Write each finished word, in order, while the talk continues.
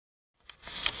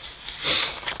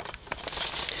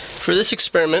For this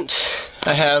experiment,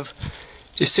 I have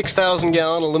a 6,000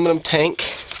 gallon aluminum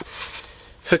tank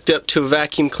hooked up to a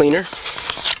vacuum cleaner.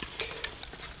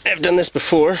 I've done this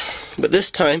before, but this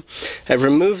time I've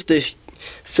removed the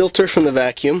filter from the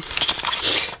vacuum,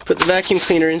 put the vacuum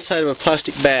cleaner inside of a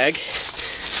plastic bag,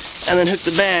 and then hooked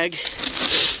the bag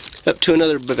up to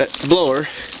another blower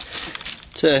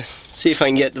to see if I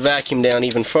can get the vacuum down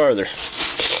even farther.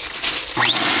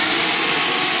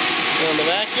 On the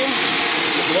vacuum,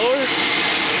 the blower.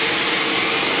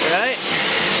 Alright.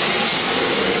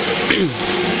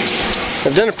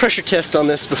 I've done a pressure test on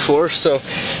this before, so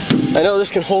I know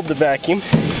this can hold the vacuum,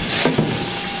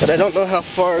 but I don't know how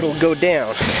far it'll go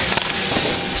down.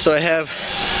 So I have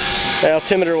an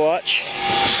altimeter watch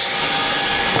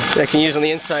that I can use on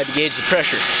the inside to gauge the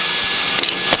pressure.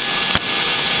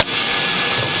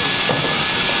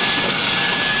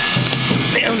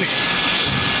 Down.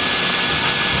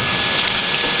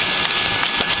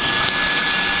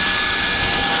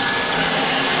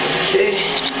 Okay.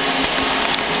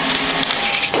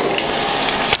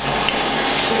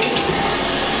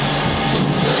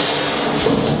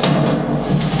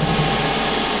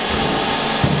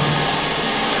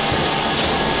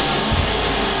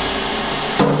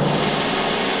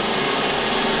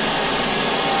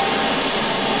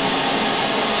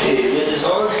 Okay, the lid is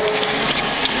on.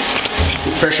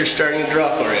 The pressure's starting to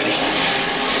drop already.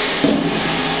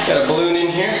 Got a balloon in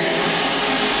here.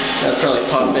 That'll probably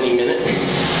pop any minute.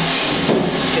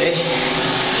 Okay.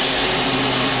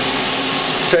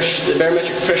 The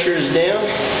barometric pressure is down.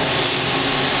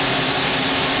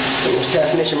 Almost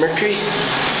half an inch of mercury.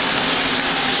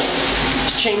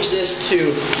 Let's change this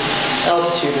to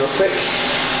altitude real quick.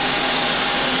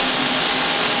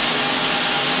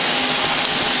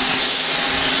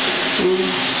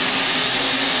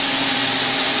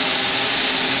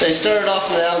 So I started off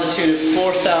with an altitude of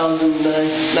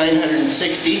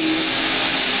 4,960,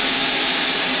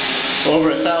 over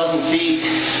 1,000 feet,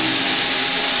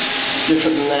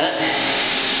 different than that.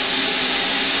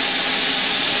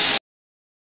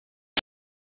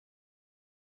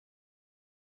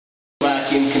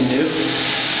 Vacuum can do,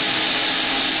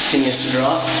 continues to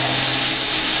drop.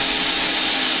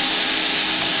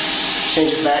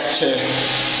 Change it back to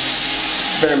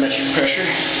barometric pressure.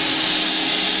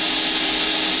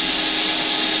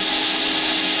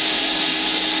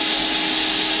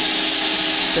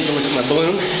 Take a look at my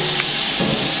balloon.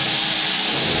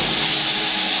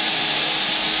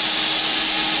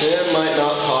 It might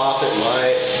not pop, it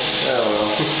might, I don't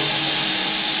know.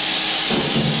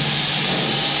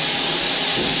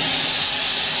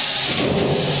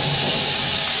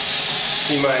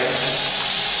 See my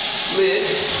lid?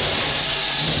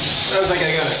 Sounds like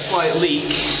I got a slight leak.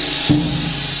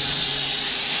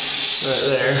 Right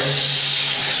there.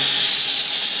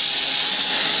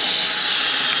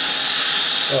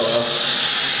 Oh well.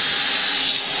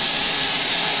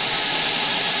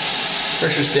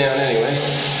 Pressure's down anyway.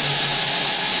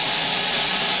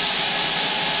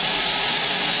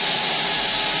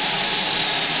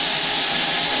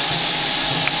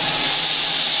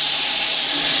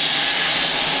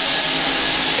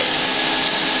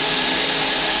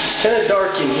 It's kind of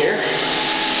dark in here,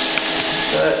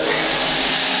 but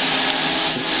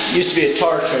it used to be a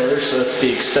tar trailer, so that's to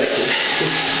be expected.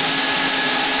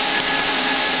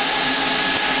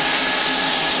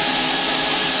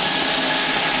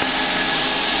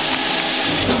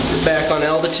 Back on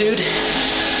altitude. Look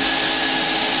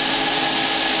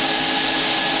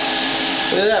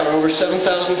at that, we're over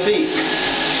 7,000 feet.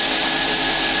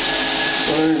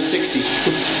 160. You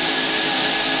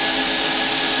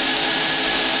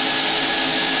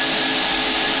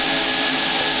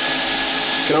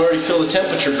can already feel the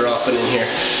temperature dropping in here.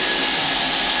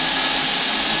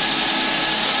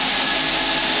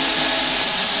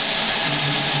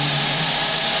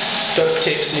 Duct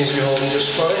tape seems to be holding just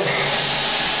fine.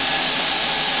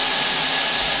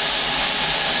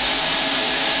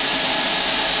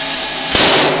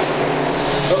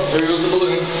 Oh, there goes the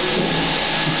balloon.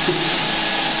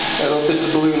 I don't know if it's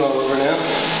a balloon all over now.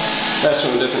 That's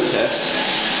from a different test.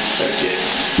 Okay.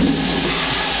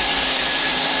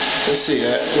 Let's see,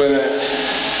 that went at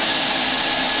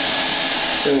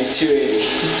 7280.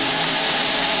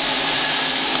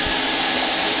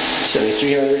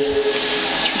 7300.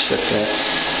 Let's reset that.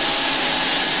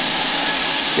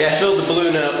 See, I filled the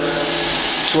balloon up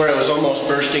to where it was almost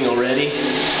bursting already.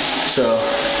 So,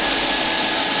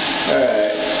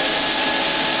 alright.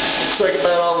 Looks like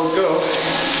about all will go.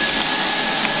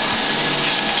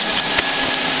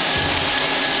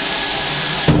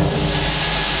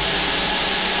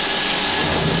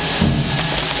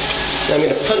 I'm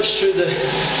going to punch through the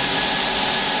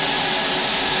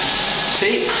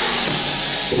tape.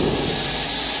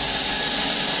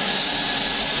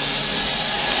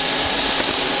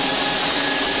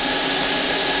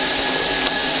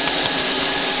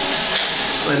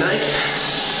 My knife.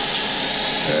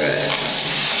 Alright.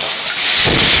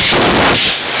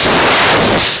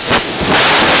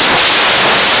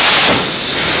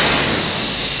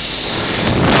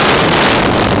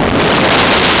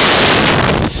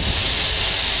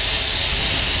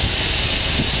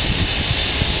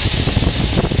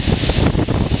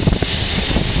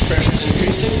 Pressure's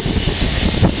increasing.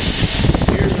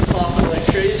 Ears are popping like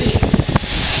crazy.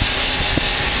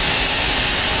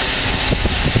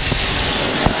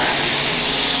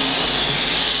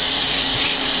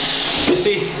 You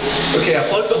see, okay, I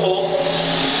plugged the hole,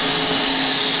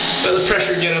 let the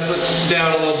pressure get up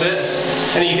down a little bit,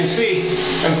 and you can see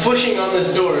I'm pushing on this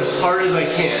door as hard as I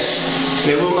can, and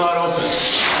it will not open.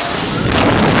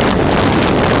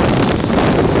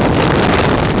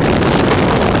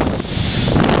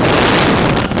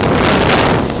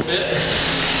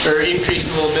 Or increased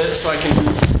a little bit, so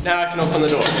now I can open the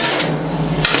door.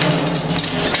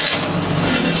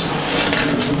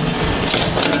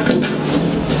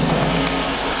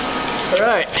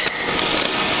 Alright,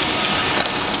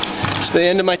 so the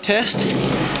end of my test.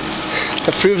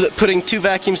 I proved that putting two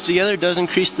vacuums together does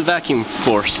increase the vacuum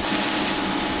force.